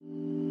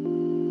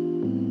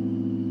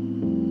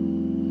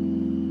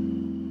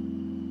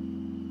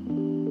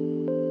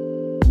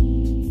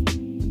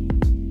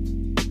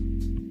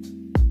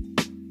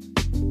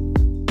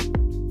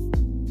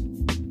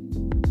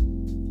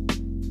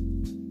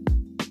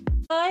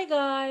Hi,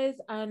 guys,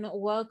 and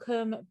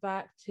welcome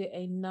back to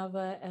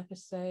another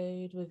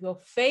episode with your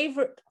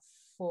favorite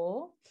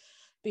four.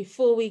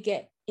 Before we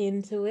get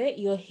into it,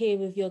 you're here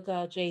with your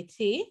girl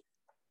JT,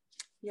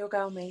 your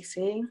girl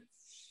Macy,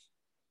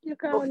 your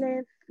girl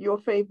Liv, your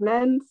fave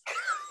Lens.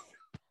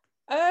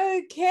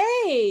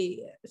 Okay,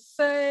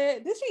 so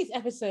this week's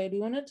episode,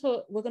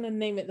 we're going to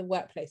name it the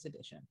Workplace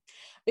Edition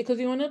because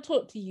we want to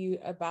talk to you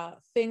about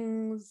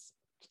things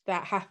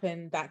that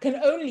happen that can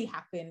only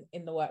happen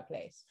in the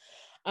workplace.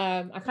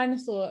 I kind of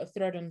saw a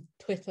thread on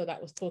Twitter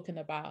that was talking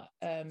about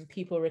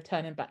people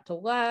returning back to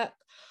work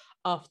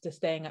after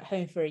staying at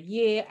home for a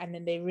year, and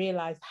then they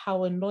realized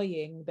how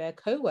annoying their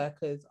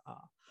co-workers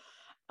are.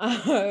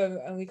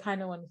 And we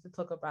kind of wanted to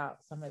talk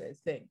about some of those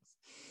things.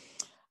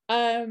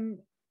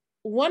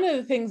 One of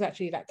the things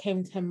actually that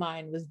came to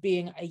mind was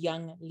being a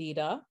young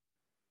leader.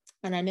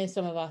 And I know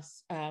some of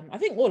us, I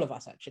think all of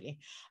us actually,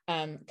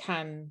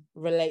 can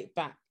relate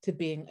back to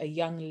being a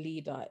young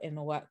leader in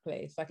a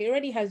workplace. Like, it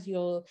already has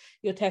your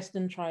tests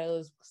and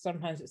trials.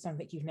 Sometimes it's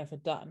something you've never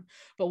done.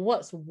 But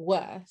what's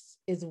worse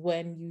is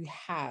when you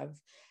have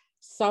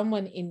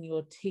someone in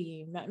your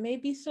team that may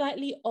be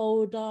slightly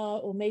older,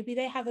 or maybe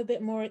they have a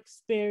bit more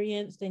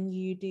experience than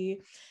you do,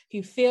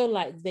 who feel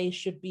like they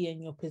should be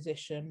in your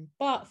position,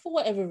 but for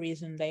whatever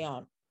reason they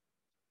aren't.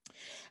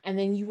 And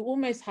then you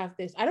almost have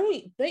this, I don't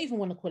even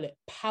want to call it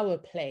power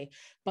play,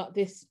 but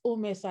this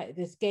almost like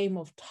this game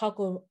of tug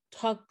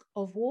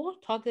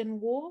and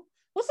war.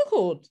 What's it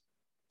called?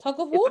 Tug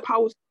of war? It's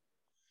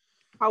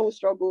a power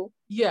struggle.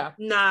 Yeah.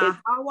 Nah,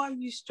 how are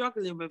you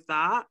struggling with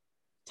that?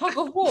 Tug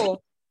of war.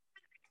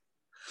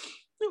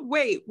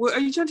 Wait, are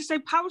you trying to say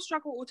power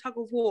struggle or tug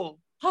of war?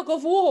 Tug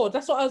of war.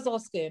 That's what I was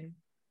asking.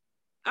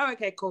 Oh,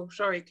 okay, cool.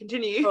 Sorry,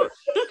 continue.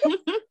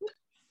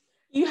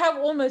 You have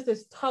almost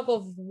this tug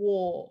of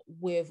war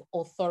with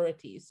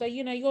authority. So,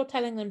 you're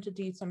telling them to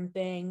do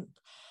something,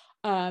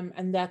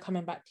 and they're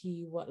coming back to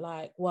you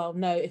well,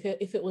 no, if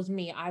it was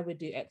me, I would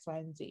do X, Y,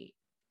 and Z.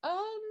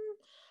 I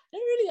don't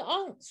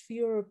really ask for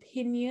your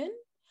opinion.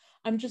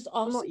 I'm just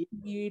asking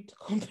you to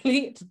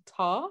complete the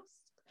task.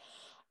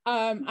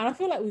 And I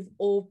feel like we've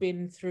all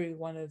been through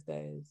one of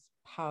those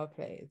power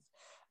plays.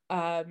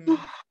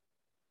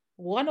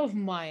 One of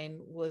mine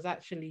was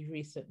actually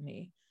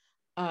recently,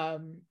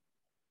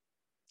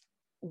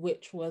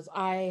 which was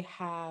it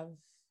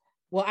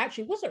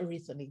wasn't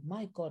recently.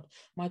 My God,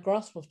 my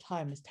grasp of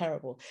time is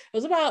terrible. It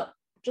was about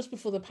just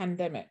before the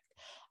pandemic.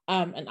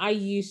 And I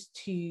used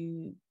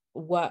to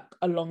work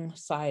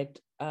alongside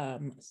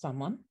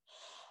someone.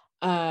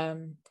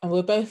 And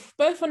we're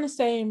both on the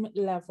same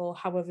level.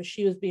 However,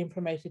 she was being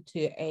promoted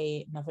to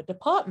another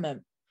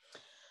department.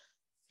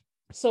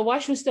 So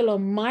while she was still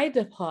on my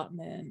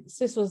department,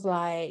 sis was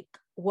like,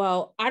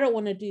 well, I don't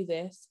want to do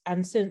this.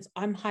 And since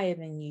I'm higher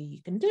than you,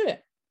 you can do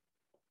it.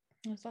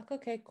 I was like,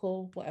 okay,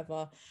 cool,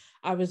 whatever.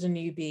 I was a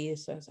newbie,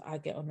 so I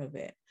get on with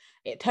it.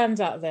 It turns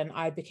out then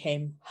I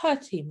became her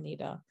team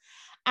leader.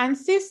 And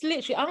sis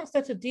literally asked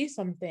her to do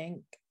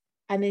something,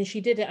 and then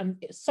she did it,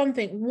 and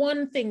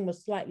one thing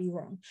was slightly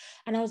wrong.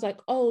 And I was like,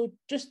 oh,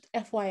 just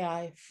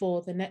FYI,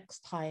 for the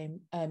next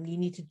time, you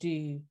need to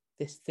do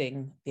this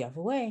thing the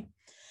other way.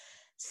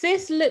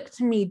 Sis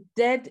looked me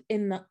dead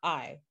in the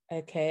eye,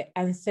 okay,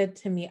 and said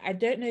to me, I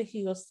don't know who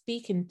you're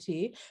speaking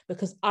to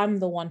because I'm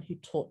the one who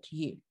taught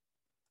you.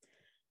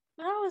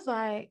 And I was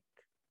like,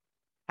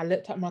 I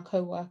looked at my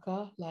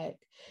co-worker, like,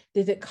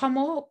 did it come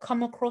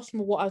across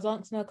more, what I was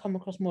asking her, come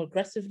across more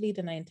aggressively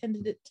than I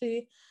intended it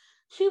to?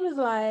 She was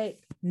like,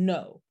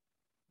 no.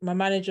 My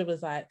manager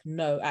was like,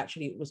 no,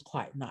 actually, it was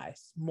quite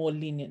nice, more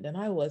lenient than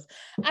I was.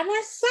 And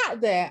I sat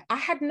there, I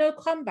had no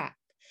comeback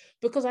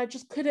because I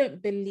just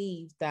couldn't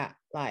believe that,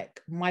 like,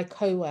 my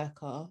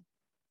co-worker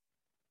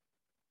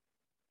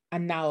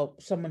and now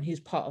someone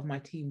who's part of my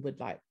team would,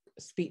 like,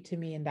 speak to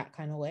me in that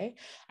kind of way.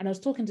 And I was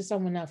talking to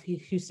someone else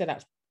who said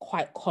that's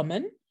quite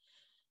common.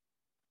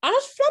 I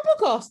was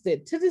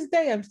flabbergasted. To this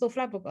day, I'm still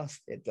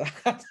flabbergasted.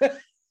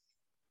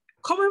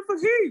 Common for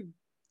who?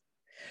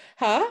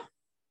 Huh?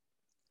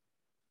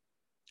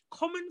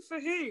 Common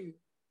for who?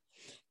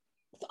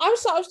 I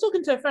was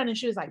talking to a friend and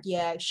she was like,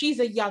 yeah,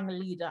 she's a young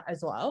leader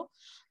as well.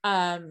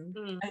 And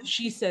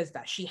she says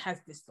that she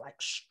has this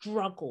like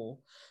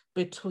struggle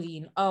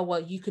between, oh,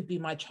 well, you could be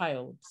my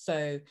child,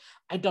 so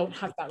I don't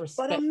have that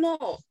respect. But I'm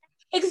not.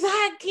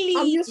 Exactly.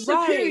 I'm your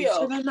superior. Right.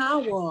 So then now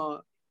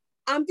what?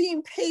 I'm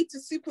being paid to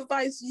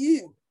supervise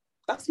you.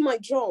 That's my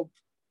job.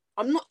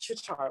 I'm not your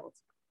child.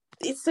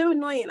 It's so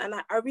annoying, and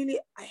I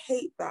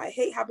hate that. I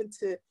hate having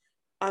to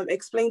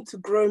explain to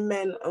grown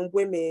men and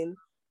women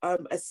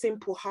a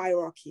simple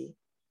hierarchy.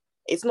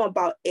 It's not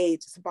about age,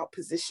 it's about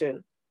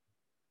position,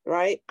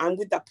 right? And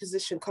with that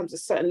position comes a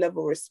certain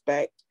level of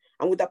respect,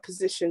 and with that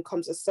position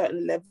comes a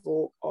certain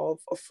level of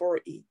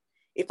authority.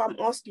 If I'm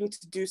asking you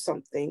to do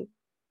something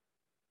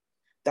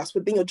that's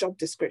within your job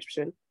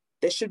description,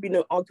 there should be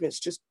no arguments,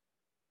 just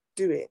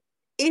do it.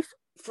 If,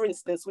 for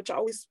instance, which I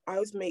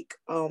always make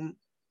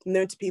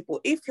known to people,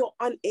 if you're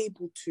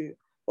unable to,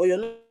 or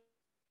you're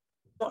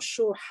not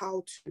sure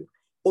how to,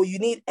 or you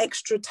need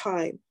extra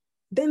time,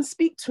 then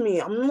speak to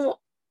me. I'm not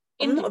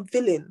a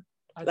villain.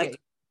 Okay. Like,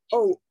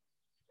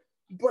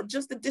 but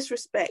just the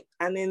disrespect.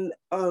 And then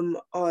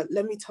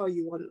let me tell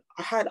you one.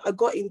 I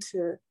got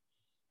into,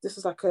 this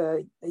was like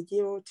a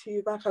year or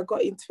two back, I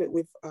got into it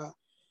with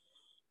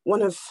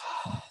one of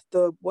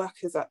the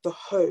workers at the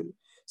home.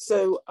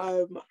 So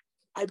I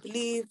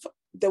believe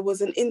there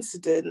was an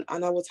incident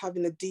and I was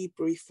having a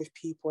debrief with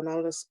people and I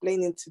was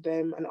explaining to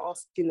them and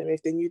asking them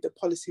if they knew the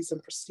policies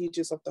and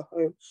procedures of the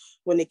home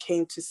when it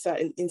came to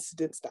certain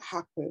incidents that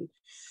happened.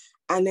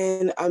 And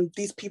then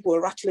these people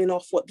were rattling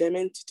off what they're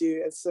meant to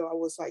do. And so I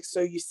was like,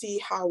 so you see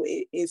how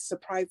it is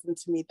surprising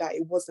to me that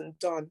it wasn't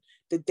done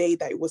the day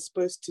that it was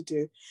supposed to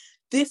do.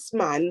 This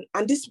man,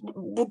 and this,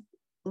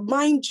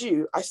 mind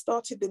you, I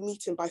started the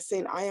meeting by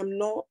saying, I'm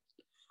not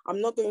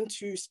going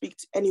to speak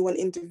to anyone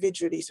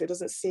individually, so it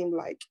doesn't seem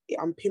like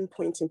I'm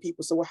pinpointing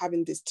people. So we're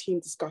having this team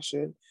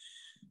discussion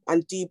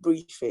and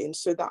debriefing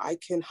so that I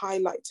can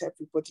highlight to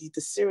everybody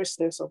the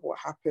seriousness of what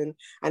happened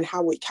and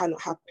how it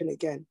cannot happen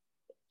again.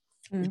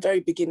 The very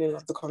beginning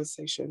of the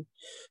conversation.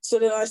 So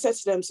then I said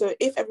to them, so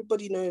if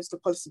everybody knows the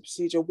policy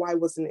procedure, why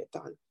wasn't it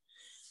done?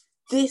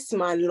 This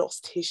man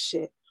lost his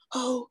shit.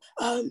 Oh,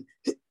 who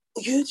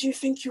do you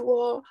think you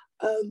are?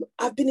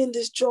 I've been in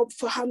this job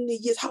for how many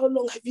years? How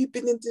long have you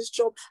been in this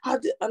job?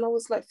 And I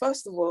was like,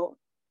 first of all,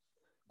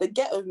 the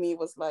get of me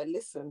was like,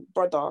 listen,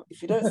 brother,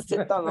 if you don't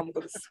sit down, I'm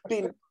going to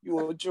spin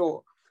your jaw.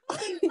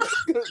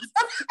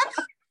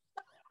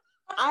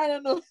 I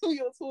don't know who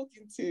you're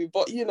talking to,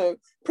 but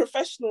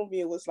professional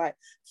me was like,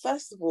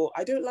 first of all,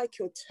 I don't like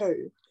your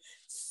tone.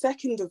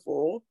 Second of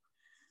all,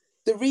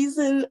 the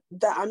reason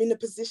that I'm in the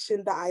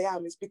position that I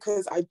am is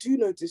because I do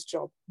know this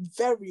job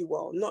very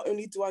well. Not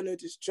only do I know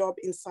this job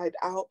inside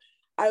out,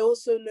 I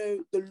also know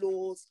the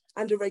laws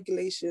and the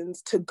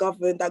regulations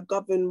that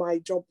govern my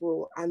job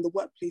role and the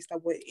workplace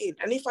that we're in.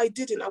 And if I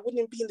didn't, I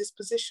wouldn't be in this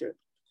position.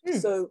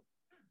 So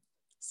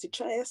sit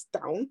your ass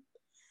down.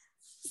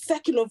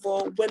 Second of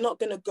all, we're not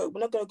gonna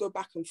go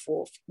back and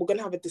forth. We're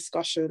gonna have a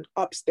discussion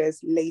upstairs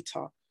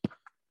later.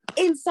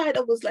 Inside,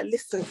 I was like,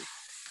 listen,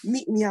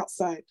 meet me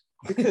outside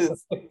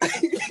because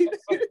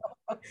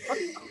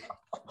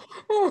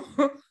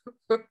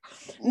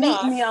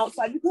meet me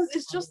outside because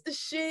it's just the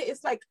shit.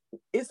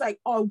 It's like,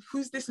 oh,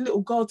 who's this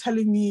little girl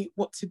telling me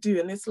what to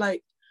do? And it's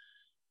like,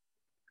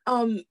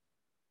 I'm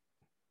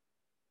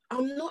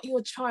not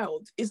your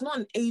child. It's not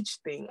an age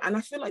thing, and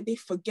I feel like they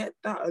forget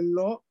that a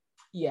lot.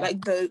 Yeah.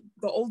 Like the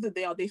older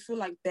they are, they feel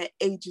like their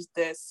age is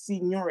their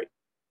seniority.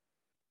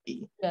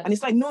 Yeah. And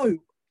it's like, no,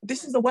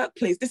 this is a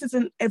workplace. This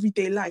isn't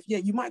everyday life. Yeah,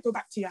 you might go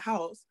back to your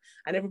house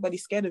and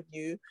everybody's scared of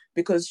you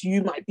because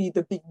you might be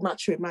the big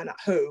macho man at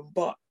home,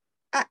 but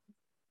at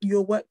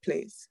your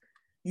workplace,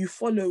 you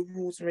follow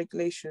rules and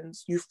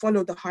regulations, you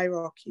follow the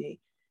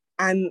hierarchy.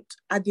 And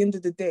at the end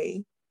of the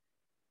day,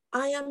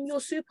 I am your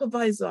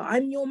supervisor.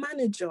 I'm your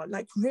manager.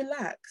 Like,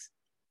 relax.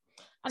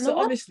 And so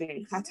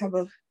obviously, I had to have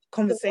a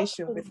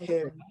conversation with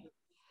him.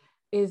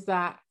 Is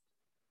that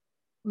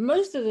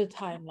most of the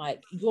time,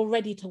 like, you're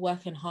ready to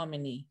work in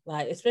harmony,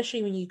 like,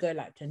 especially when you go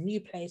like to a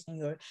new place and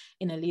you're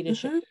in a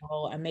leadership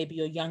role and maybe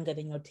you're younger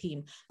than your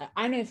team. Like,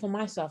 I know for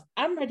myself,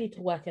 I'm ready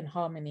to work in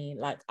harmony.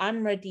 Like,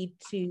 I'm ready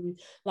to,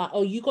 like,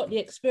 oh, you got the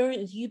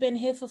experience, you've been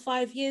here for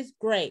 5 years,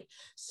 great.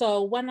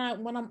 So when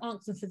I'm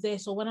asking for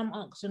this, or when I'm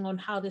asking on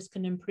how this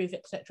can improve,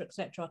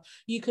 etc.,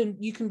 you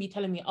can be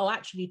telling me, oh,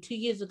 actually 2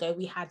 years ago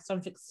we had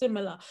something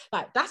similar.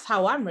 Like, that's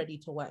how I'm ready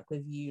to work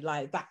with you,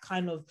 like that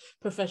kind of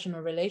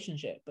professional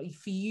relationship. But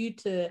for you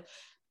to,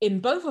 in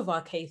both of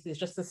our cases,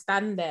 just to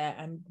stand there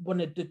and want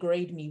to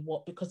degrade me,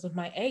 because of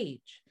my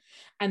age,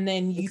 and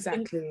then you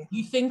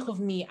think of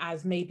me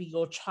as maybe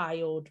your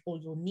child or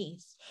your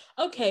niece.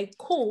 Okay,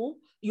 cool.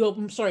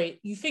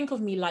 You think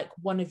of me like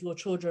one of your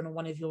children or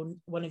one of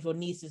your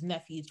nieces,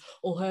 nephews,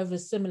 or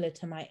whoever's similar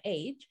to my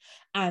age,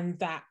 and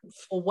that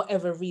for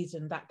whatever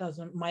reason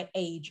my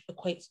age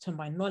equates to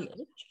my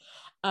knowledge.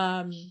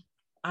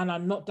 And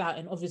I'm not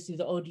doubting, obviously,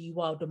 the older you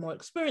are, the more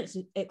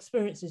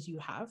experiences you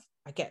have.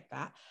 I get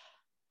that.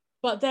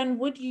 But then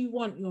would you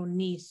want your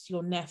niece,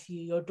 your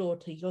nephew, your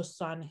daughter, your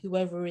son,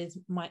 whoever is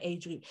my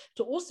age group,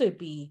 to also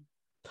be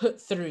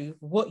put through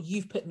what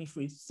you've put me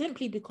through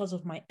simply because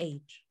of my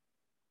age?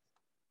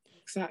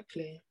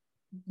 Exactly.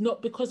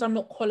 Not because I'm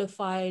not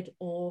qualified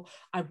or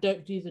I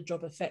don't do the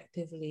job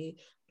effectively.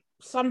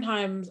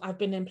 Sometimes I've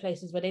been in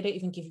places where they don't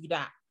even give you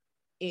that.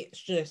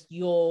 It's just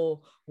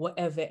you're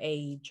whatever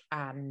age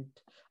and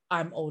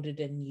I'm older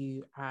than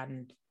you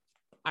and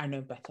I know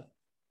better.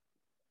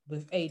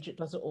 With age, it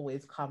doesn't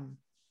always come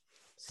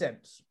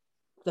sense.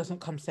 Doesn't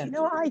come sense. You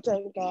know what I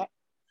don't get?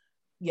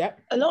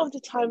 Yep. A lot of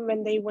the time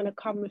when they want to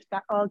come with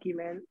that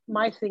argument,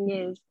 my thing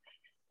is,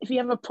 if you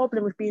have a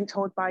problem with being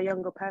told by a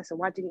younger person,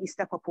 why didn't you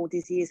step up all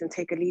these years and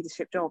take a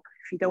leadership job?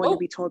 If you don't want to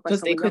be told by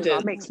someone younger,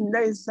 it makes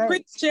no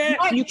sense.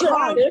 You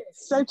can't.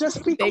 So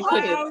just be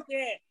quiet.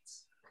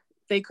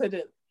 They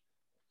couldn't.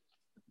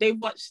 They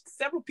watched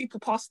several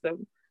people pass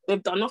them.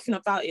 They've done nothing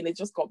about it and it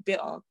just got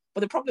bitter.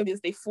 But the problem is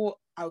they thought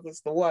I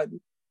was the one.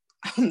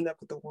 I'm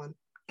never the one.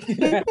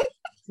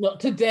 Not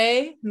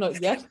today,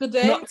 not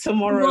yesterday, not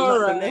tomorrow,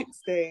 not the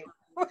next day.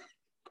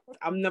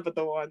 I'm never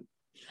the one.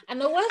 And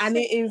the worst thing,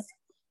 it is,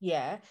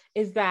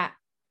 is that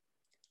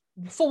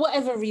for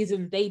whatever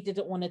reason they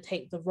didn't want to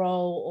take the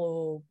role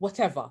or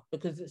whatever,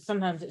 because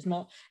sometimes it's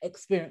not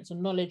experience or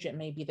knowledge, it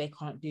maybe they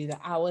can't do the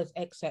hours,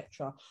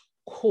 etc.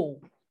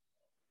 Cool.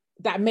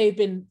 That may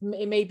be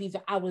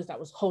the hours that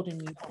was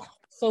holding you back.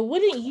 So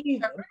wouldn't you,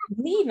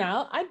 me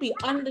now, I'd be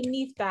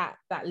underneath that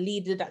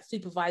leader, that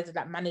supervisor,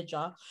 that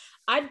manager.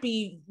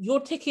 You're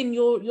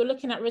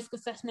looking at risk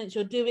assessments,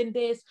 you're doing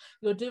this,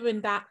 you're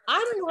doing that.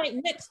 I'm right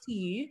next to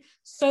you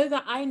so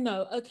that I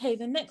know, okay,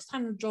 the next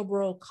time the job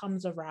role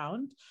comes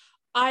around,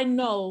 I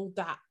know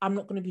that I'm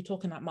not going to be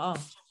talking at my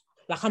ass.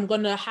 Like, I'm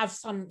going to have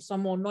some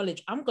more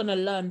knowledge. I'm going to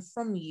learn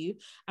from you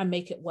and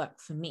make it work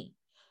for me.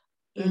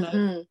 You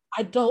know,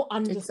 I don't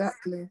understand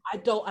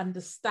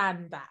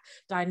that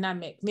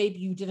dynamic. Maybe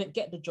you didn't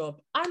get the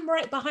job. I'm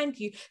right behind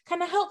you.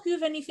 Can I help you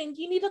with anything?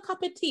 Do you need a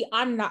cup of tea?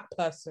 I'm that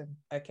person,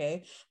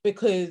 okay?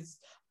 Because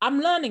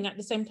I'm learning at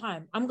the same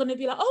time. I'm going to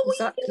be like, oh,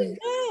 what are you doing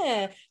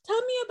there?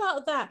 Tell me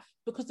about that.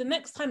 Because the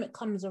next time it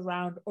comes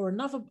around, or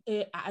another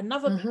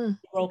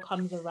role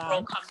comes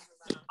around,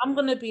 I'm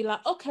going to be like,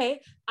 okay,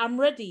 I'm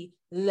ready.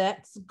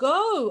 Let's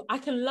go. I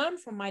can learn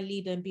from my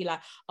leader and be like,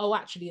 oh,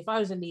 actually, if I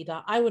was a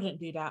leader, I wouldn't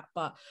do that,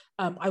 but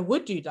I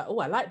would do that. Oh,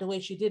 I like the way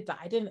she did that.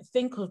 I didn't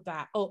think of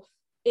that. Oh,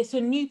 it's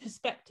a new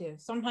perspective.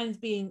 Sometimes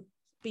being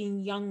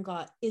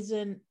younger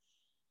doesn't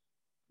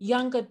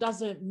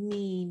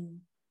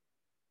mean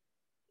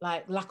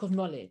like lack of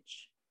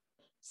knowledge.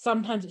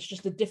 Sometimes it's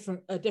just a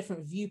different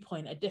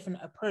viewpoint, a different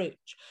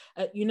approach,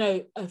 a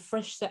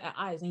fresh set of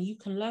eyes, and you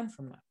can learn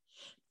from that.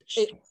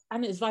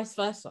 And it's vice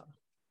versa.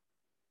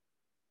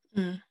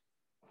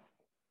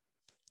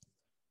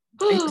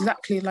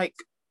 Exactly. Like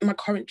my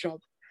current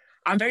job,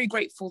 I'm very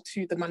grateful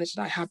to the manager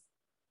that I have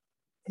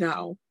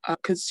now,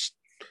 because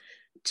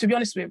to be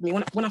honest with me,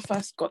 when I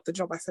first got the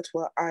job, I said to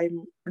her, I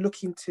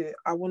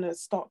want to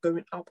start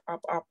going up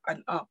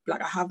and up.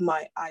 Like, I have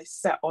my eyes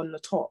set on the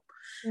top.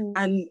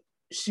 And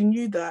she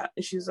knew that,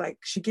 and she's like,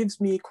 she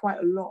gives me quite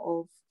a lot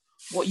of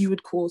what you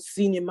would call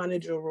senior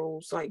manager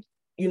roles, like,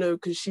 you know,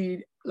 because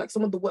she, like,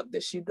 some of the work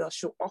that she does,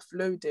 she'll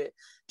offload it,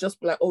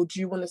 just be like, oh, do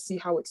you want to see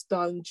how it's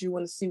done? Do you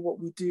want to see what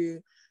we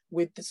do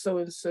with the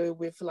so-and-so,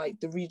 with like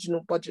the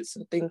regional budgets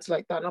and things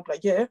like that? And I'm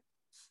like, yeah,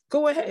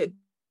 go ahead,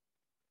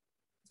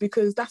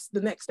 because that's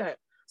the next step.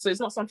 So it's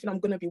not something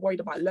I'm going to be worried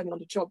about learning on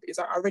the job, is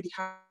I already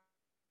have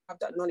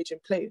that knowledge in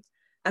place.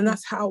 And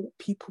that's how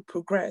people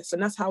progress.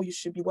 And that's how you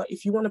should be.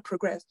 If you want to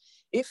progress,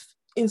 if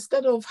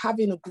instead of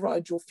having a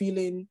grudge or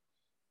feeling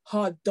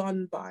hard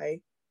done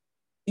by,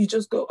 you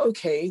just go,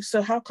 okay,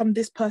 so how come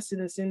this person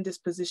is in this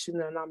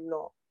position and I'm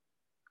not?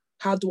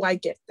 How do I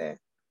get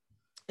there?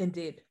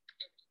 Indeed.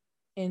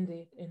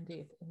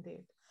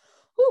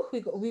 Whew,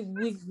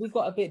 we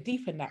got a bit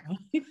deep in that one.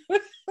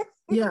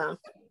 Yeah.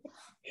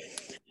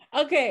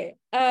 Okay.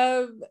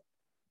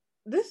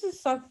 This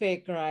is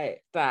something,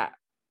 right, that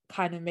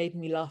kind of made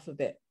me laugh a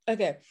bit.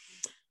 Okay.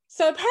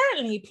 So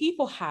apparently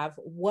people have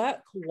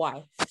work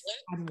wives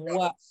and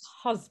work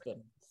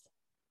husbands.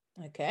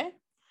 Okay.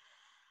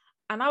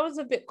 And I was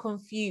a bit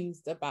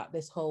confused about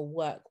this whole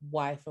work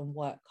wife and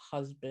work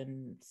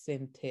husband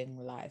thing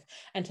life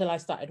until I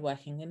started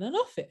working in an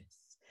office.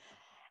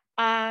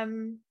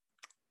 And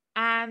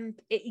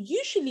it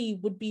usually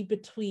would be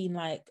between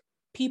like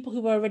people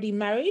who were already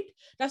married.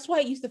 That's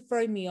why it used to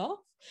throw me off.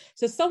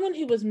 So someone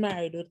who was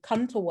married would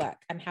come to work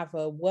and have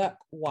a work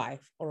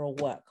wife or a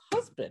work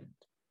husband.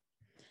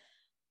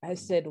 I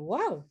said,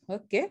 wow,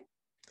 okay.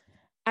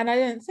 And I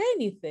didn't say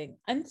anything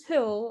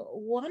until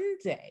one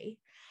day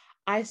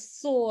I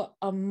saw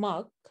a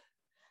mug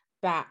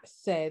that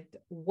said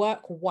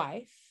work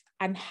wife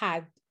and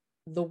had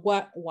the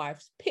work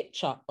wife's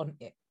picture on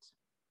it.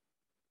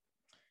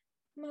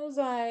 And I was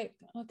like,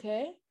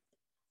 okay.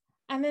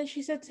 And then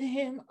she said to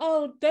him,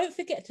 oh, don't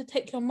forget to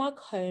take your mug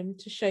home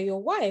to show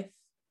your wife.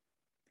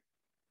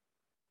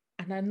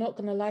 And I'm not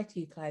going to lie to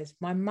you guys,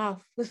 my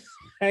mouth was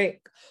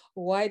like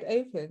wide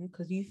open,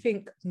 because you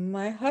think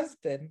my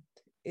husband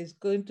is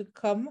going to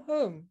come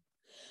home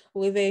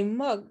with a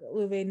mug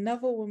with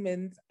another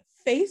woman's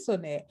face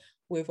on it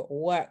with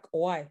work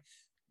wife.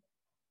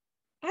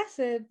 I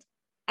said,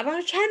 and I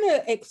was trying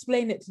to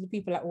explain it to the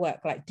people at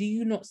work, like, do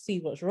you not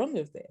see what's wrong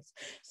with this?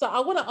 So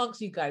I want to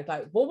ask you guys,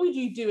 like, what would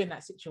you do in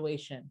that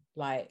situation?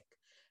 Like,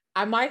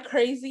 am I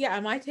crazy?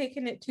 Am I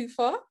taking it too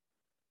far?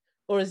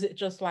 Or is it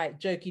just like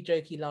jokey,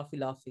 laughy,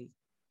 laughy?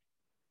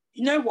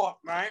 You know what,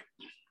 right?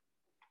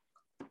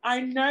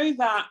 I know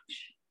that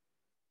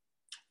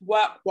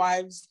work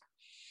wives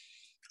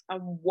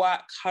and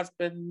work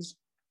husbands,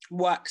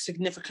 work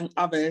significant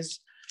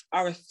others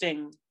are a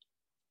thing.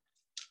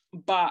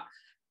 But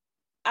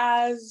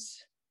as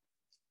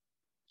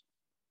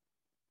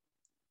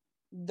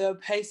the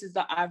places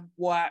that I've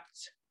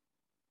worked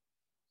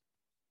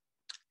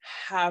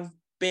have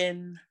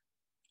been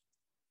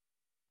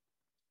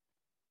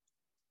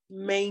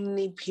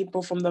mainly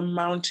people from the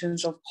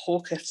mountains of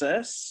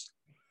Caucasus,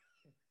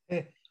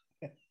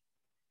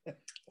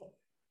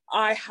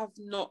 I have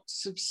not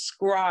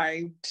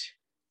subscribed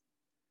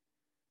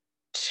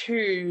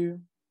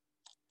to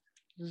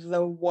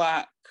the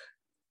work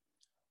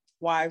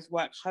wives,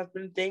 work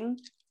husband thing,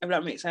 if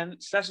that makes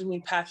sense. That's just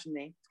me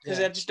personally. Because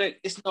I just don't,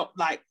 it's not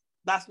like,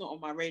 that's not on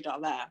my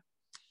radar there.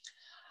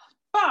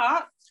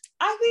 But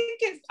I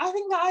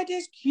think the idea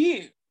is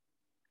cute.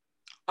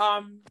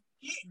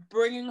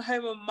 Bringing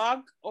home a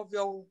mug of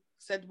your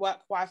said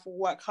work wife or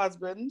work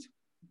husband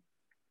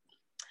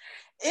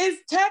is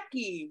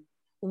techie.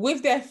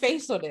 With their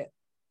face on it.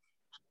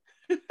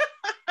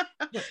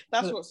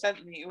 That's what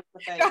sent me. It was the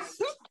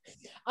face.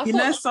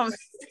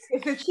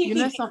 You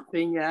know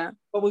something, yeah.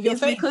 But with your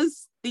face.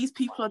 Because these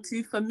people are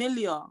too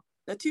familiar.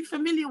 They're too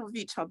familiar with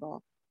each other.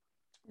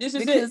 This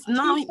is because it.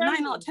 9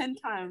 out of 10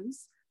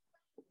 times,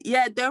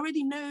 yeah, they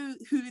already know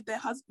who their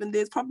husband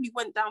is. Probably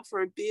went down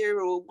for a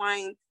beer or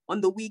wine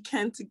on the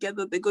weekend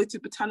together. They go to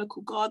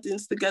botanical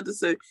gardens together.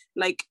 So,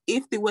 like,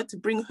 if they were to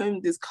bring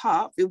home this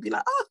cup, it'll be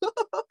like,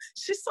 oh,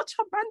 she's such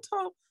a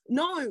banter.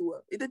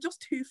 No, they're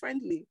just too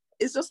friendly.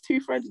 It's just too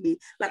friendly.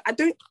 Like, I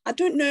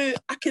don't know.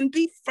 I can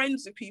be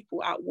friends with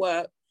people at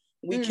work.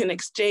 We can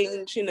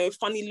exchange,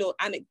 funny little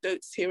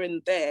anecdotes here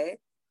and there.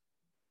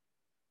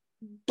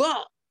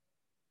 But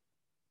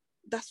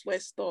that's where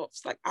it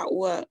stops. Like, at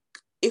work,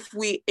 if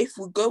we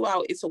go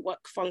out, it's a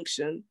work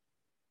function.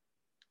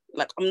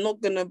 Like, I'm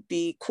not gonna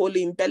be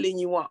belling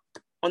you up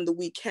on the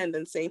weekend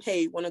and saying,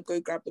 hey, want to go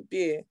grab a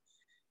beer?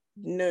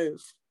 No.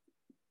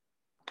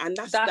 And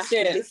that's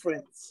the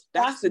difference.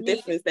 That's the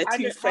difference. They're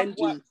too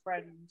friendly.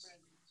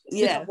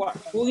 Yeah.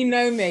 We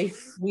know, mate.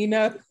 We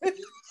know.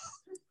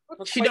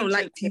 She don't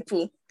like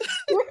people.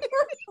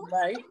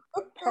 Right?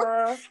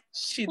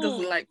 She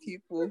doesn't like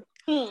people.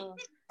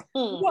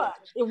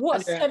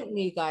 What sent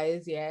me,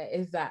 guys,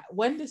 is that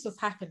when this was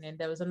happening,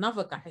 there was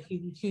another guy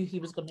who he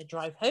was going to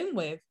drive home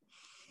with,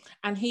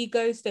 and he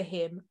goes to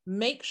him,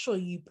 make sure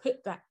you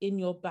put that in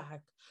your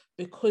bag,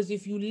 because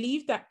if you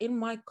leave that in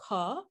my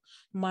car,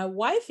 my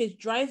wife is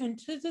driving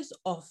to this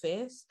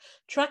office,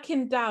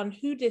 tracking down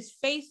who this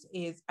face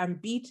is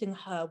and beating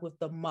her with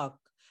the mug.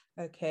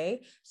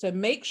 Okay, so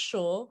make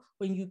sure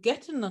when you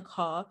get in the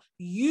car,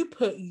 you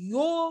put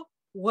your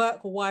work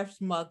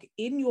wife's mug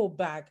in your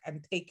bag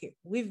and take it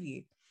with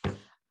you.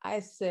 I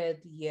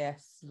said,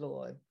 yes,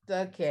 Lord.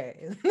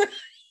 Okay.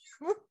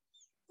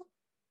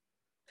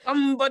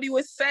 Somebody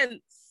with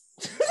sense.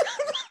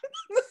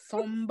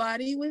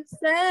 Somebody with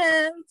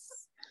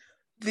sense.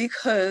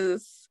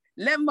 Because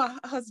let my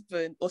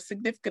husband or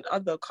significant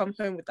other come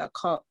home with that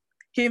cup,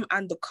 him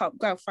and the cup,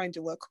 go and find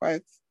your work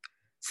wife.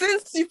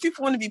 Since you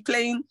people want to be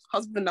playing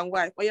husband and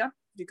wife, oh yeah,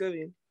 you're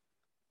going.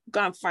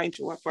 Go and find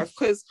your work wife.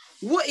 Because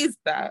what is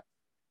that?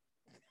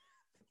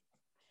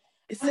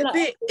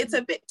 It's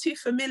a bit too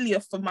familiar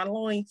for my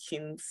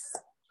likings.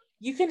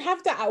 You can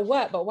have that at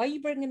work, but why are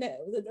you bringing it?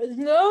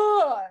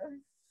 No.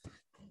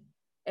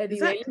 Anyway,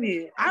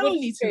 exactly. I don't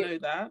need to know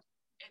that.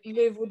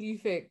 Liv, what do you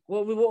think?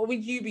 What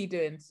would you be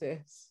doing,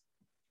 sis?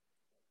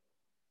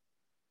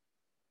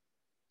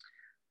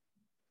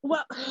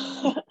 Well,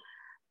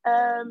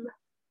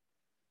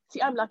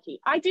 see, I'm lucky.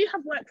 I do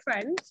have work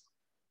friends.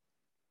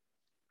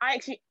 I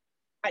actually,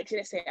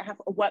 let's say I have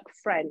a work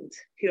friend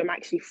who I'm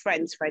actually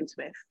friends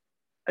with.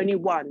 Only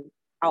one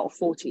out of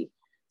 40.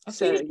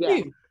 So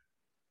yeah.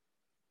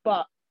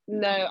 But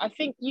no, I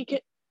think you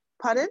could.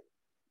 Pardon?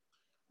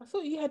 I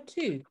thought you had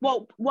two.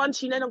 Well, one,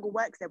 she no longer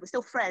works there. We're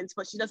still friends,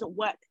 but she doesn't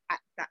work at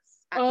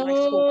my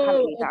school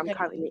currently that I'm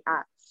currently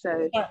at.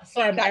 So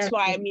that's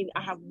why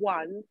I have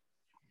one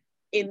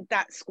in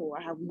that school.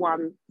 I have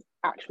one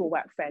actual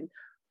work friend.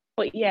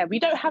 But yeah, we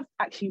don't have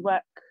actually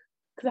work,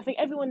 because I think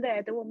everyone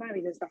there, they're all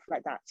married and stuff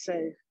like that.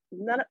 So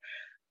none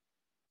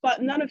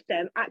of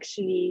them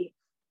actually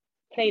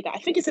play that. I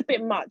think it's a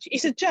bit much.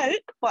 It's a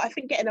joke, but I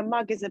think getting a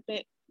mug is a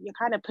bit, you're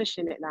kind of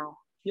pushing it now.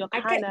 You're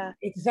kind of,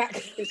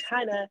 exactly. It's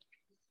kind of,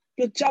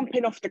 you're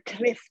jumping off the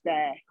cliff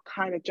there,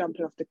 kind of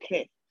jumping off the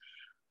cliff.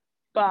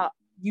 But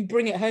you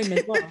bring it home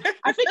as well.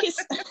 I think it's,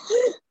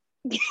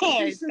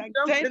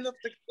 jumping off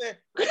the cliff.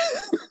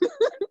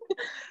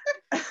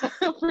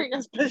 I think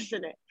that's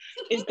pushing it.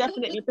 It's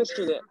definitely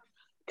pushing it,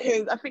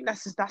 because I think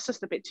that's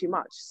just a bit too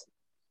much.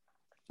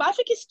 But I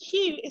think it's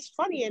cute, it's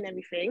funny and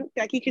everything.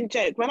 Like, you can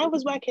joke. When I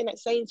was working at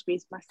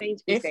Sainsbury's,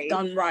 if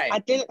done right, I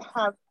didn't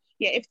have,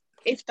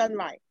 if done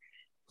right,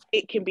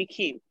 it can be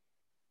cute.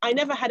 I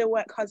never had a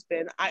work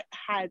husband. I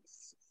had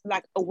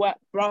like a work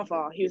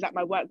brother. He was like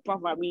my work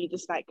brother, and we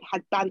just like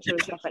had banter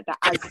and stuff like that,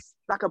 as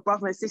like a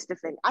brother and sister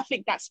thing. I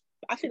think that's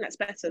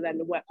better than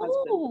the work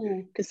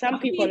husband, because some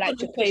people like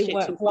to push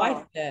it too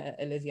far. There,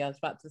 Olivia, I was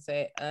about to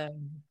say,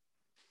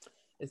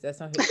 is there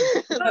something?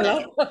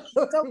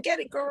 Don't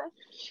get it, girl.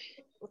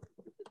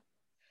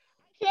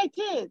 I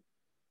did.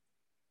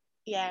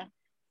 Yeah,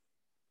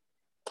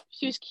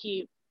 she was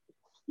cute.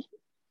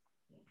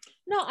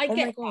 No, I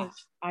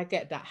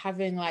get that.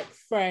 Having like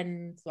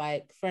friends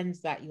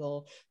that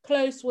you're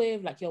close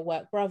with, like your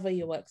work brother,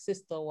 your work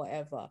sister, or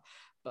whatever.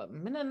 But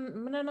I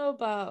don't know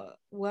about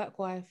work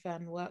wife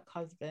and work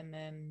husband.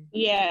 And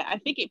yeah, I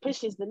think it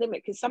pushes the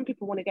limit, because some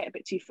people want to get a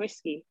bit too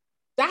frisky.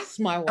 That's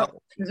my one.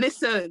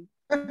 Listen,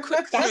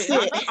 quick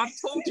story. I've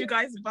told you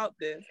guys about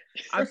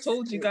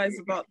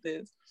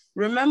this.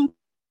 Remember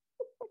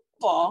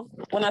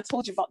when I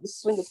told you about the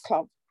swingers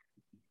club?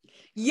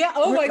 Yeah.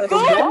 Oh my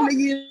God.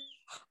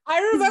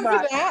 I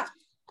remember that.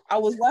 I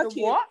was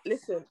working. What?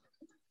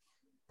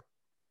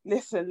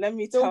 Listen, let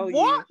me tell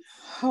you.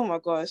 Oh my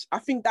gosh. I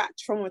think that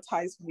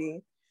traumatized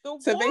me.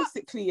 So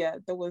basically,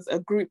 there was a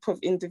group of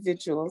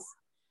individuals.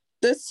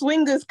 The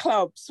swingers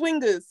club.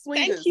 Swingers.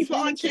 Thank you for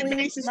answering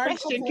Mace's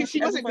question, because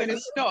she wasn't going to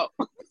stop.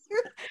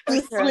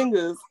 The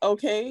swingers,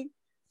 okay?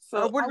 So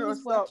I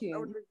was working. I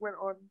would have went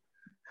on.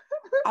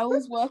 I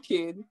was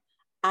working,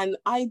 and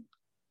I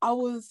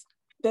was,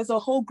 there's a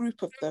whole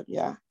group of them,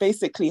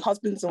 basically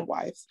husbands and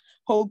wives,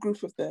 whole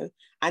group of them,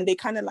 and they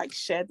kind of like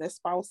share their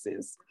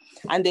spouses,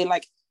 and they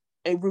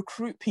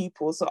recruit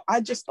people. So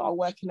I just started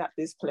working at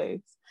this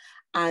place,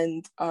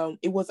 and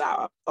it was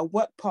at a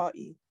work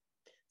party.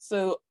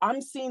 So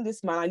I'm seeing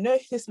this man. I know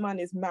this man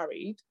is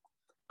married,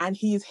 and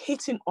he is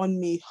hitting on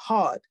me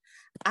hard,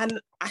 and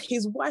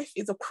his wife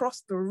is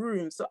across the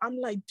room. So I'm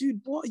like,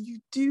 dude, what are you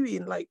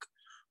doing? Like,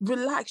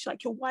 relax,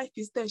 like your wife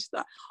is there. She's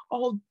like,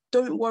 oh,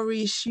 don't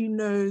worry, she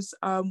knows.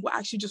 We're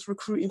actually just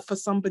recruiting for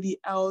somebody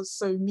else.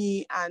 So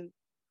me and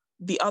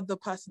the other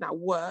person at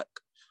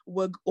work,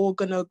 we're all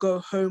gonna go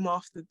home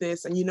after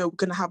this, and we're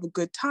gonna have a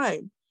good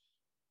time.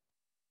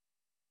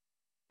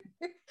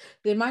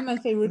 They might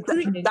not say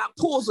recruiting. That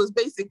pause was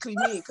basically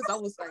me, because I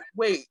was like,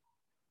 wait,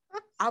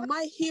 am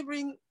I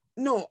hearing?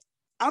 No,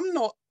 I'm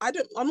not.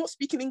 I'm not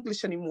speaking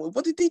English anymore.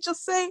 What did they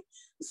just say?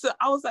 So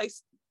I was like,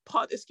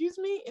 excuse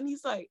me? And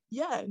he's like,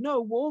 yeah,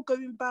 no, we're all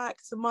going back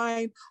to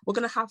mine. We're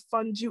gonna have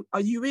fun. Are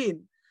you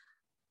in?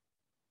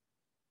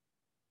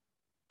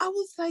 I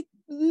was like,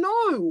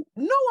 no,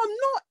 I'm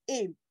not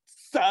in,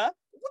 sir.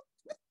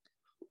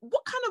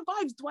 What kind of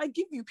vibes do I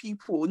give you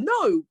people?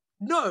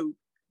 No,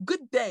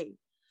 good day.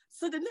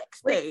 So the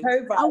next day,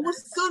 I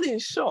was still in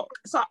shock.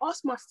 So I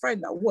asked my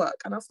friend at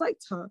work, and I was like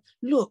to her,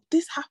 look,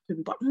 this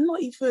happened, but I'm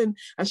not even.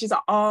 And she's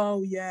like,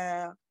 oh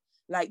yeah,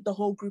 like the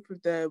whole group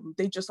of them,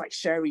 they just like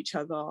share each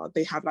other.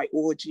 They have like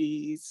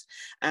orgies,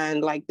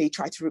 and like they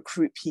try to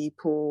recruit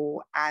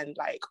people, and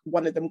like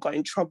one of them got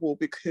in trouble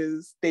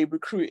because they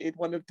recruited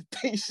one of the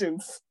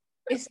patients.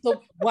 It's the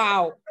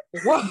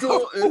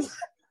daughters.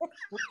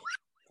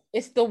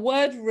 It's the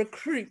word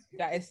recruit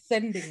that is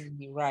sending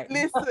me right.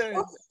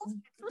 Listen,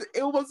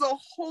 it was a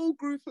whole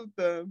group of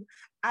them,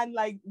 and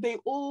like they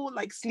all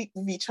like sleep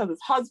with each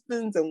other's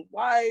husbands and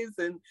wives,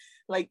 and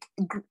like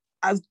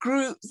as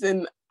groups.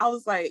 And I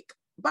was like,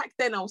 back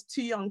then I was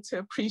too young to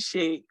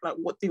appreciate like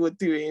what they were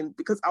doing,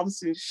 because I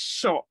was in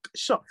shock.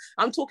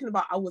 I'm talking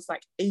about, I was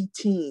like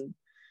 18.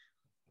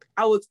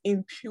 I was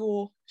in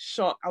pure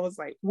shock. I was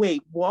like,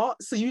 wait, what?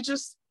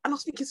 And I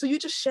was thinking, so you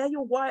just share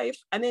your wife?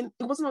 And then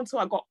it wasn't until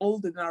I got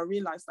older that I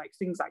realized like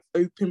things like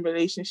open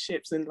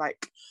relationships and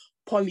like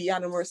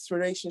polyamorous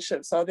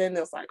relationships. So then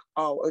it was like,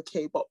 oh,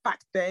 okay. But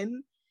back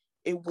then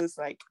it was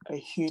like a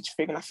huge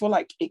thing. And I feel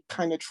like it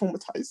kind of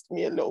traumatized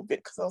me a little bit,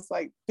 because I was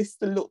like, this is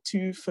a little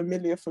too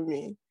familiar for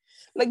me.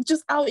 Like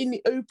just out in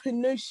the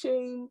open, no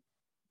shame.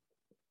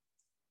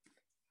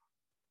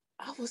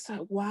 I was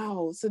like,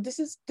 wow. So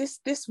this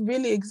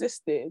really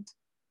existed.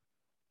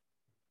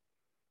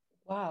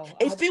 Wow.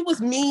 If it was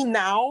me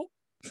now,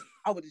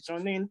 I would have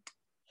joined in.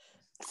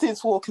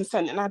 Since we're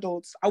consenting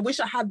adults, I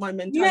wish I had my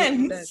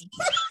mentality then.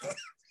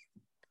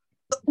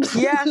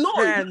 Yes, no.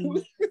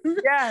 then.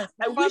 Yes.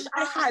 I wish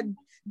I had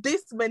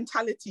this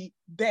mentality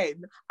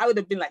then. I would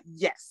have been like,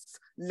 yes,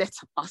 let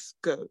us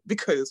go.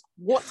 Because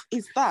what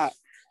is that?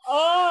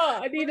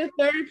 Oh, I need a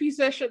therapy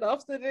session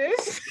after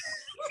this.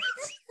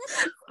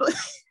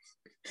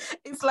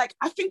 It's like,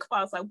 I think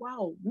about it, it's like,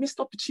 wow, missed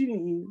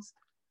opportunities.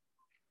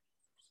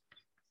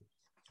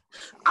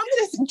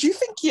 Do you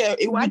think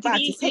it would be bad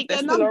to see if they're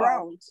still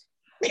around?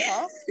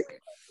 Huh?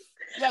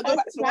 Yeah, go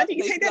back to why did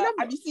you take their number?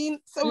 Have you seen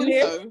so and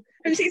so?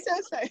 Have you seen so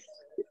and so?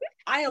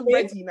 I am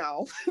ready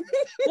now.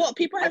 What?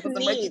 People have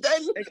needs,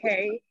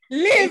 okay?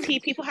 Live.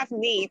 People have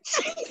needs.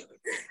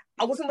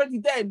 I wasn't ready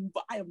then,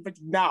 but I am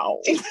ready now.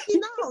 She's ready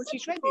now.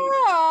 She's ready.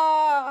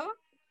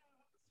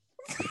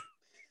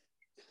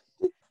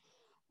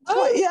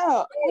 But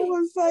yeah, I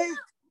was like,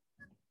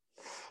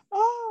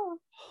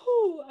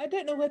 I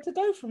don't know where to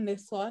go from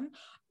this one.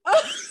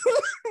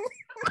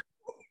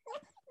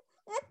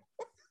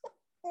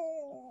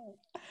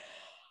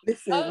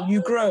 Listen,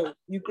 you grow.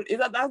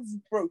 That's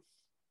growth.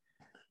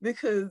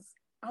 Because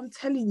I'm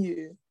telling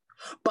you,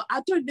 but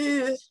I don't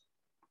know.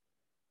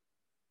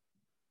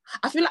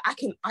 I feel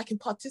like I can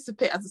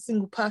participate as a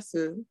single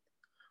person,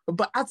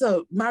 but as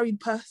a married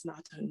person,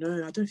 I don't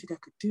know. I don't think I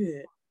could do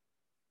it.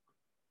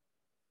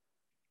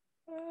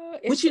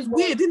 Which is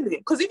weird, isn't it?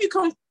 Because if you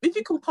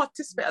can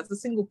participate as a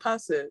single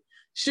person,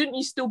 shouldn't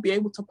you still be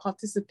able to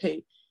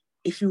participate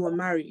if you were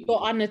married?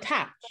 Or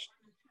unattached.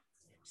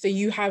 So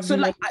you have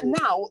like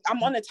now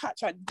I'm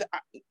unattached.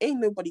 Ain't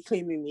nobody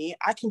claiming me.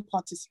 I can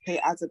participate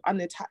as an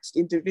unattached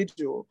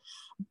individual,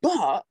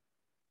 but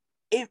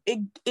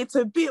it's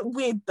a bit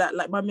weird that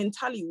like my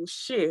mentality will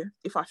shift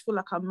if I feel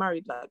like I'm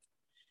married.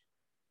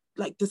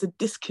 Like there's a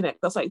disconnect.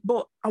 That's like,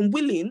 but I'm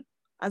willing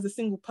as a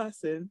single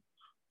person,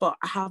 but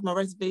I have my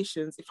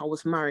reservations if I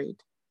was married.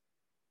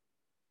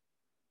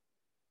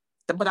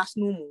 But that's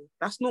normal.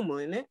 That's normal,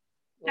 isn't it?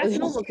 That's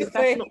normal because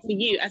that's not for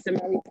you as a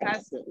married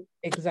person.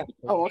 Exactly.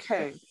 Oh,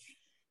 okay.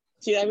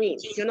 Do you know what I mean?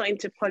 You're not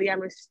into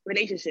polyamorous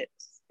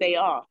relationships. They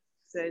are.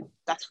 So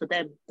that's for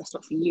them. That's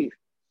not for you.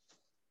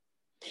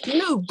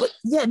 No, but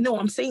yeah, no,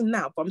 I'm saying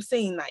now. But I'm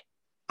saying like,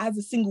 as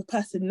a single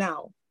person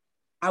now,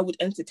 I would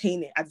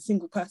entertain it as a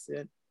single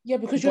person. Yeah,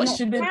 because you're not.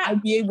 Shouldn't I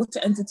be able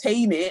to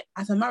entertain it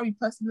as a married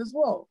person as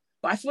well?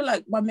 But I feel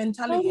like my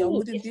mentality, I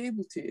wouldn't be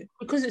able to.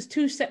 Because it's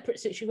two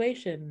separate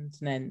situations,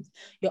 Nens.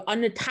 You're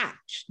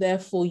unattached,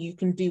 therefore you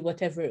can do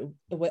whatever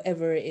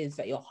it is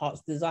that your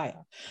heart's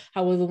desire.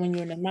 However, when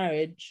you're in a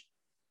marriage,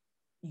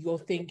 you're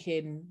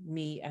thinking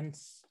me and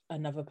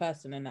another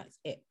person, and that's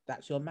it.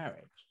 That's your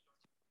marriage.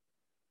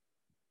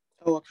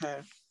 Oh,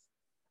 okay.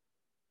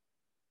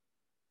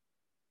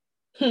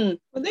 Well,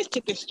 this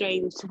took a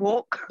strange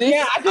walk.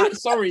 Yeah,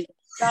 sorry.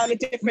 Down a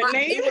different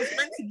lane. It was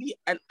meant to be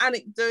an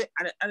anecdote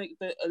and an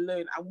anecdote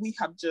alone, and we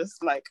have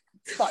just like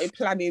started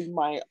planning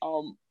my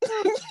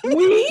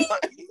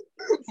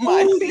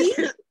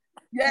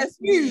yes,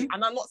 we,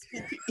 and I'm not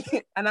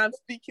speaking, and I'm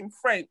speaking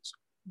French.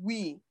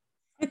 We.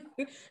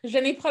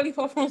 Je n'ai pas le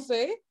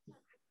français.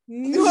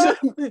 No.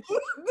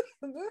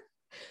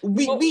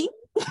 Oui.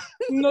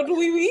 Not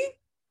oui.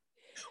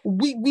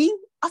 We.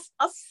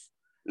 Us.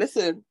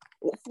 Listen,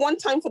 one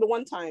time for the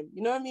one time.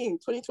 You know what I mean?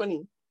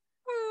 2020.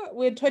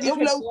 We're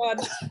 2021.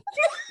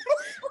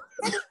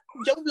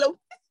 YOLO,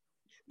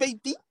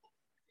 baby.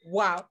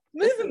 Wow.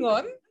 Moving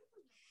on.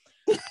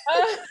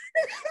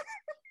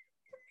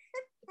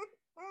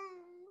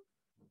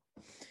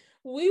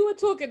 We were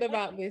talking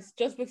about this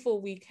just before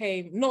we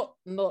came, not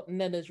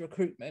Nena's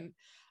recruitment.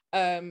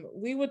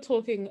 We were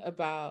talking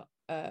about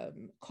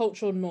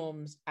cultural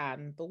norms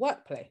and the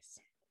workplace.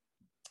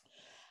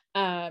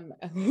 And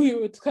we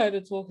were kind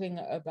of talking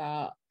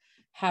about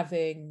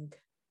having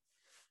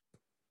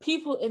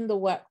people in the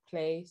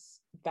workplace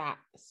that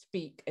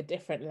speak a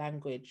different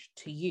language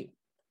to you.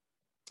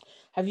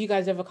 Have you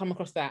guys ever come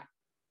across that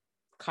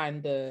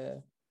kind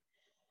of?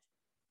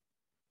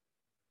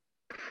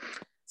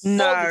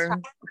 No.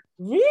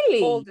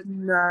 Really?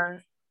 No.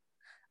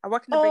 I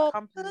work in a big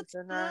company,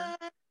 so no.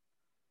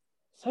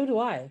 So do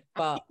I,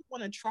 but I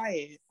want to try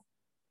it.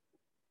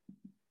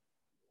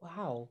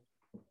 Wow.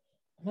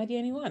 Am I the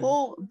only one?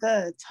 All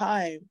the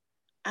time.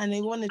 And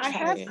they want to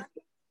try it.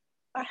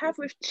 I have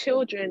with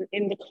children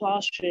in the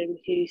classroom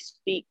who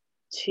speak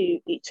to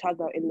each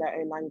other in their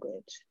own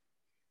language.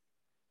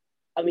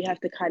 And we have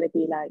to kind of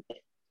be like,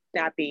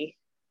 Dabby,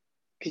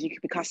 because you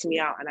could be cussing me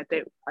out and I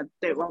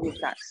don't run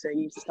with that. So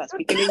you start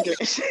speaking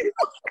English.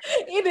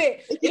 In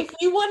it, if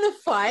you want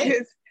to fight,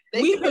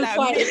 we can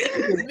fight.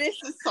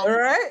 This is all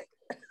right.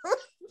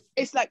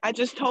 It's like, I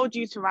just told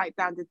you to write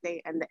down the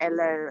date and the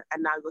hello,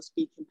 and now you're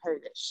speaking Polish.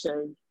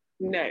 So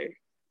no.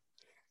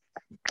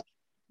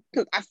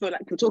 Because I feel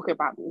like you're talking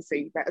about me, so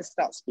you better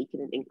start speaking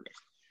in English.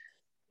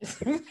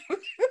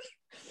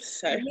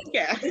 So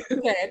yeah.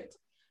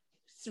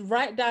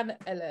 Write down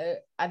hello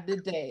and the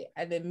day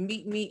and then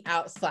meet me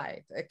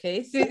outside.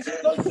 Okay, so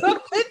it's got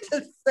something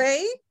to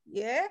say.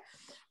 Yeah,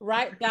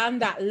 write down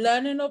that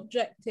learning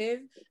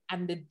objective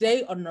and the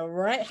day on the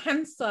right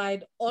hand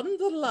side on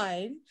the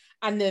line,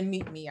 and then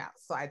meet me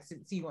outside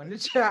since you want to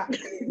chat.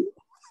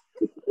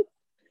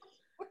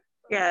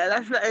 Yeah,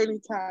 that's the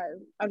only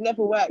time. I've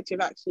never worked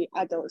with actually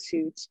adults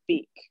who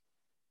speak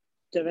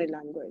their own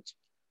language.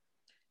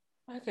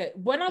 Okay,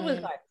 when I was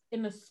like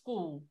in a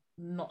school,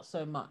 not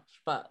so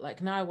much, but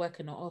like now I work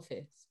in an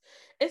office,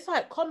 it's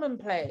like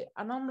commonplace,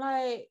 and I'm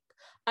like,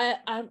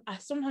 I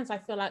sometimes I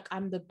feel like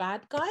I'm the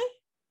bad guy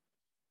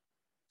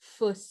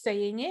for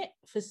saying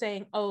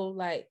oh,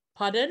 like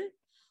pardon,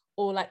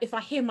 or like if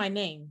I hear my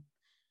name,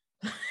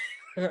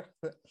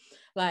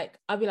 like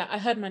I'll be like, I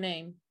heard my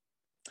name.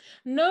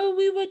 No,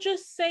 we were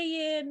just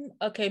saying,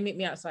 okay, meet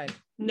me outside.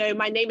 No,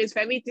 my name is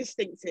very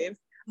distinctive.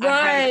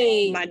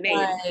 Right. My name.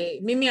 Right.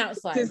 Meet me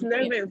outside. There's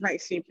no way of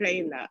actually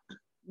playing that.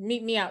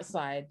 Meet me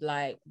outside.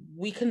 Like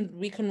we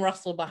can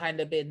rustle behind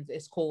the bins.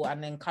 It's cool,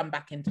 and then come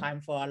back in time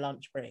for our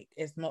lunch break.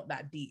 It's not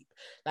that deep.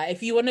 Like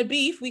if you want to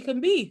beef, we can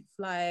beef.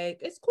 Like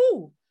it's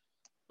cool,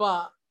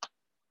 but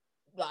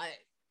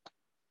like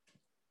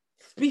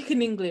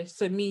speaking English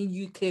so me and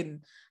you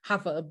can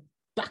have a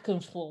back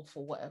and forth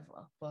or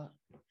whatever. But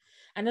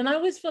and then I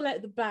always feel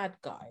like the bad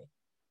guy.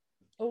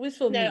 I always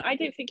feel no. I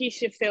don't think you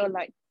should feel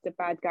like the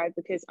bad guy,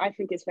 because I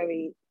think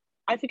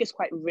it's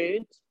quite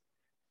rude.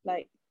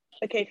 Like,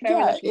 okay, fair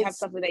enough, you have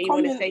something that you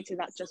want to say to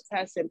that just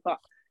person, but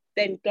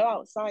then go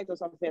outside or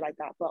something like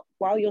that. But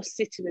while you're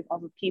sitting with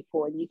other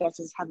people and you guys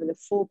are just having a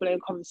full-blown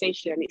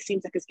conversation and it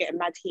seems like it's getting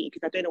mad heat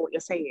because I don't know what you're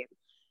saying.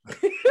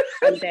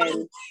 And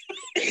then,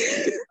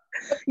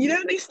 you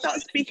know, they start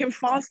speaking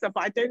faster,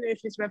 but I don't know if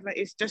it's whether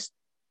it's just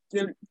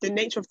the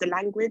nature of the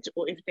language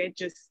or if they're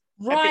just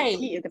a bit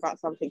heated about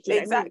something. Do you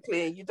know exactly. What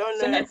I mean? You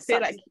don't know. So I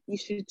feel like you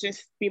should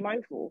just be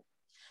mindful.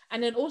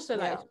 And then also,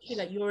 like, especially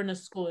like you're in a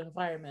school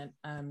environment,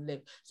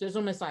 Liv. So it's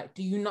almost like,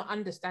 do you not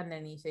understand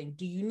anything?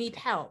 Do you need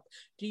help?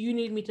 Do you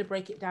need me to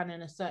break it down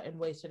in a certain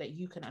way so that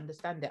you can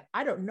understand it?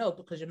 I don't know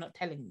because you're not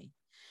telling me.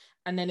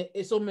 And then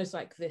it's almost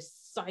like this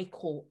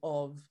cycle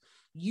of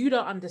you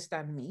don't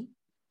understand me,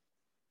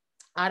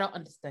 I don't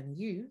understand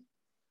you.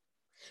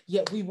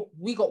 Yet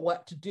we got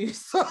work to do.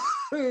 So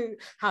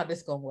how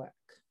this gonna work?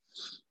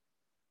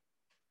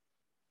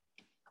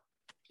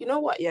 You know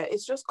what? Yeah,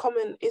 it's just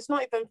common. It's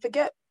not even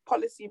forget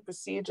policy and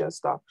procedure and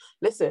stuff.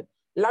 Listen,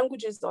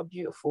 languages are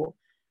beautiful.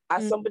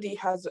 As somebody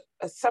has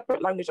a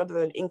separate language other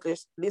than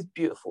English, it's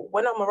beautiful.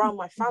 When I'm around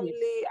my family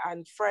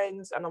and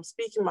friends and I'm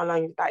speaking my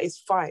language, that is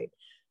fine.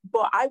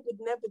 But I would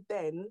never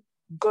then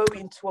go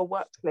into a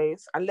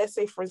workplace and let's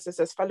say, for instance,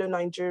 there's fellow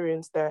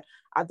Nigerians there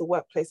at the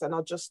workplace, and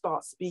I'll just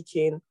start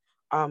speaking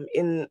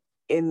in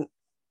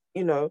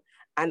you know,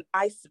 and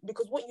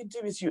because what you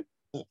do is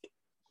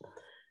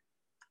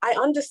I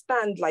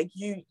understand, like,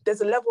 there's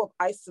a level of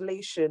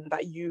isolation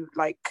that you,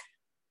 like,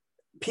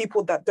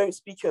 people that don't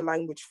speak your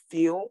language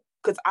feel,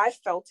 because I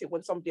felt it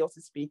when somebody else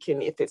is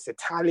speaking, if it's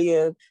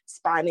Italian,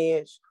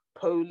 Spanish,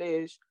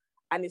 Polish,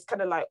 and it's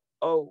kind of like,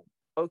 oh,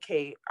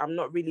 okay, I'm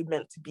not really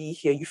meant to be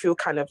here. You feel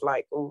kind of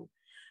like, oh,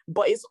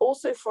 but it's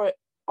also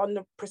on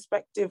the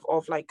perspective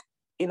of, like,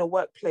 in a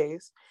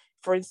workplace,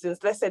 for instance,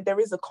 let's say there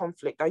is a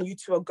conflict and you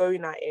two are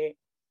going at it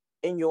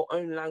in your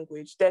own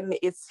language, then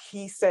it's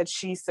he said,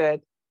 she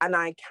said, and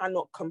I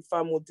cannot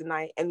confirm or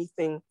deny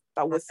anything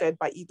that was said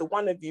by either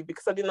one of you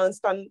because I didn't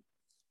understand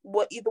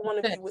what either one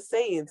of you was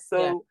saying.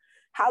 So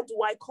how do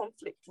I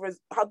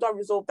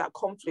resolve that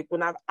conflict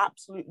when I have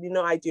absolutely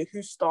no idea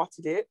who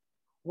started it,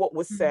 what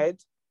was said,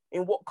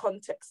 in what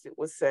context it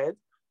was said,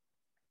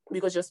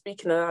 because you're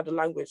speaking another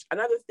language.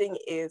 Another thing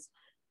is,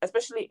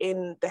 especially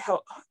in the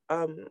health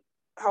and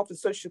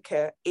social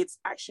care, it's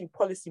actually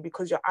policy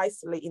because you're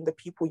isolating the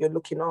people you're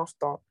looking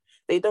after.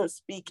 They don't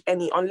speak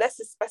unless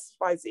it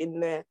specifies in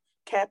their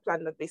care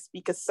plan that they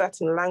speak a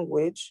certain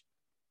language.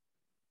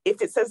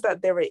 If it says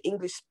that they're an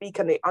English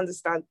speaker and they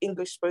understand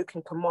English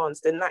spoken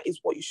commands, then that is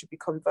what you should be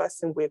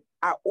conversing with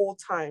at all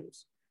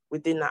times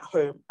within that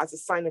home as a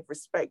sign of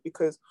respect,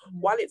 because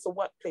while it's a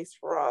workplace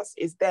for us,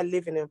 it's their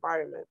living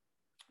environment.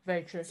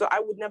 Very true. So I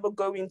would never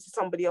go into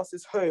somebody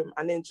else's home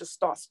and then just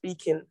start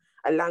speaking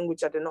a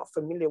language that they're not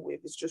familiar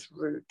with. It's just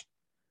rude.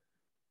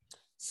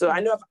 So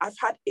I know I've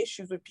had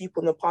issues with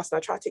people in the past, and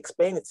I tried to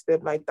explain it to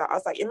them like that. I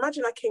was like,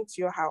 imagine I came to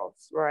your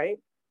house, right?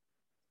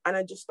 And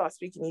I just start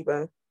speaking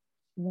Igbo,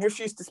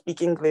 refuse to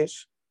speak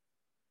English,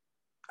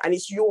 and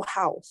it's your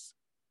house.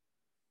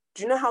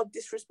 Do you know how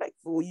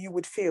disrespectful you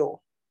would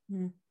feel?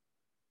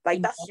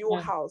 Like, that's your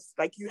house.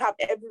 Like, you have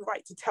every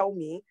right to tell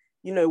me,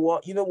 you know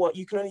what,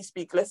 you can only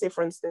speak, let's say,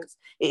 for instance,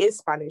 it is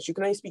Spanish. You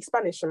can only speak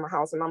Spanish in my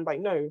house. And I'm like,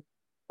 no,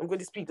 I'm going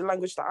to speak the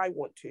language that I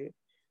want to.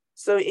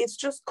 So it's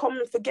just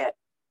common, forget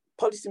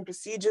policy and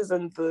procedures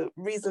and the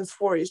reasons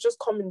for it. It's just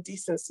common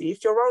decency.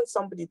 If you're around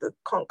somebody that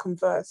can't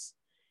converse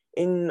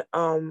in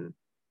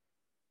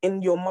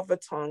your mother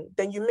tongue,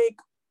 then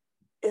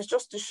it's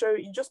just to show,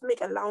 you just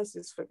make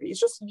allowances for it. It's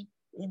just, do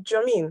you know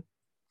what I mean?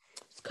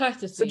 It's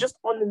courtesy. So just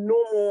on the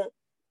normal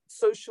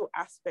social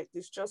aspect,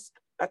 it's just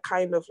a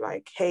kind of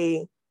like,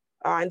 hey,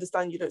 I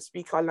understand you don't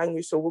speak our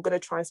language, so we're going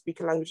to try and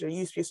speak a language that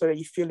you speak so that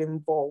you feel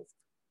involved.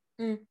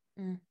 And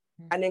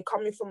then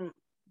coming from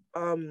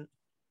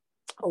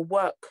a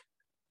work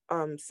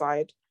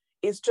side,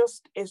 it's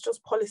just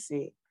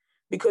policy,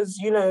 because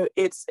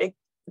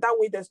that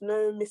way there's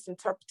no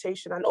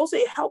misinterpretation, and also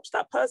it helps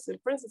that person.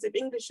 For instance, if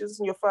English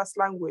isn't your first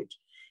language,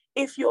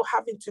 if you're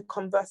having to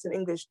converse in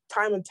English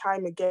time and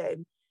time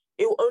again,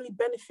 it will only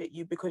benefit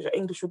you because your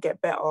English will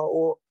get better.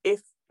 Or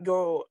if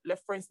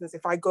for instance,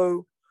 if I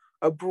go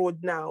abroad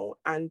now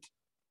and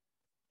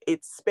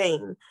it's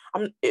Spain,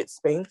 and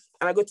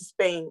I go to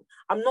Spain,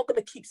 I'm not going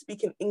to keep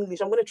speaking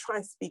English. I'm going to try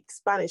and speak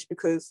Spanish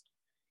because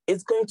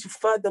it's going to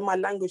further my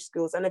language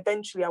skills, and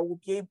eventually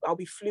I'll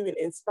be fluent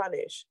in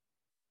Spanish.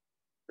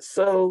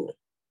 So,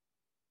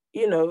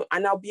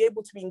 and I'll be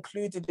able to be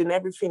included in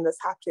everything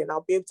that's happening.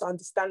 I'll be able to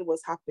understand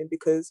what's happening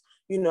because,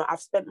 I've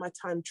spent my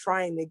time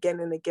trying again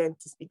and again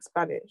to speak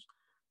Spanish.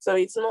 So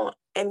it's not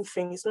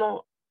anything,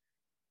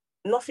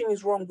 nothing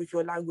is wrong with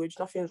your language.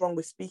 Nothing is wrong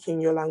with speaking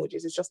your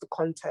languages. It's just the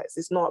context.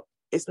 It's not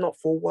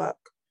for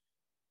work.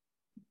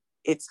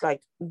 It's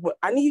like,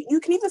 and you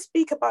can even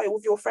speak about it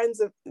with your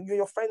friends at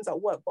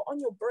work, but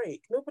on your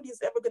break, nobody's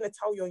ever going to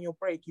tell you on your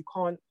break, you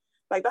can't,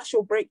 like, that's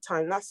your break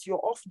time. That's your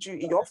off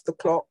duty, you're off the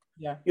clock.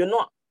 Yeah. You're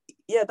not,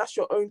 that's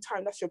your own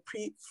time. That's your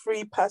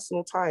free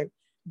personal time.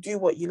 Do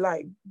what you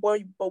like.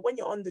 But when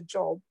you're on the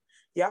job,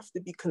 you have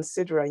to be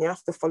considerate and you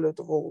have to follow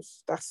the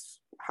rules. That's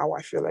how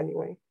I feel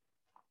anyway.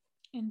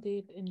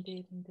 Indeed.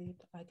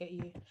 I get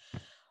you.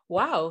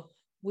 Wow.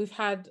 We've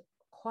had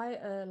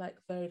quite a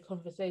varied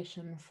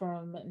conversation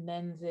from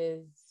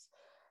Nenz's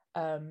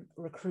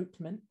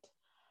recruitment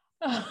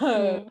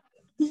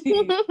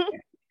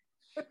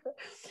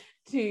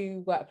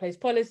to workplace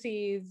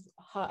policies,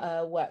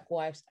 work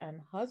wives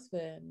and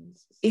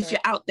husbands. So... If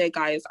you're out there,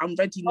 guys, I'm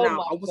ready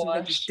now. I wasn't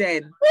ready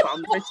then, but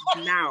I'm ready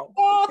now.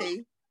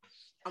 Okay,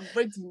 I'm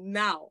ready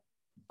now.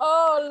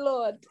 Oh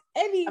Lord.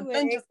 Anyway,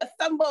 Avengers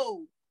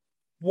assemble.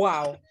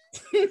 Wow.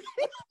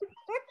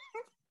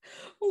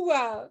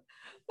 Wow.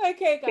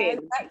 Okay, guys,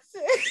 that's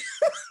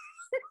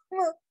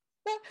it.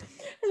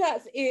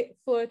 That's it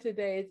for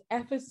today's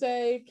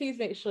episode. Please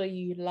make sure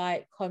you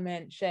like,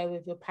 comment, share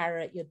with your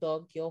parrot, your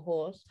dog, your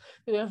horse,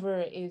 whoever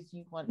it is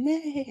you want.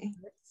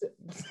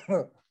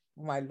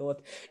 My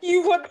Lord,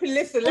 you want to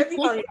listen. Let me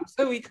hurry up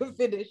so we can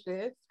finish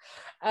this.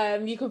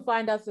 You can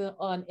find us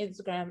on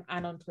Instagram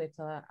and on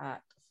Twitter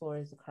at Four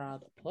is the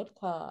Crowd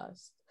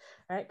Podcast.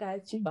 All right,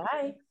 guys.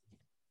 Bye.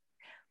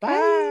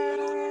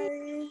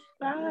 Bye.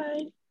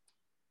 Bye.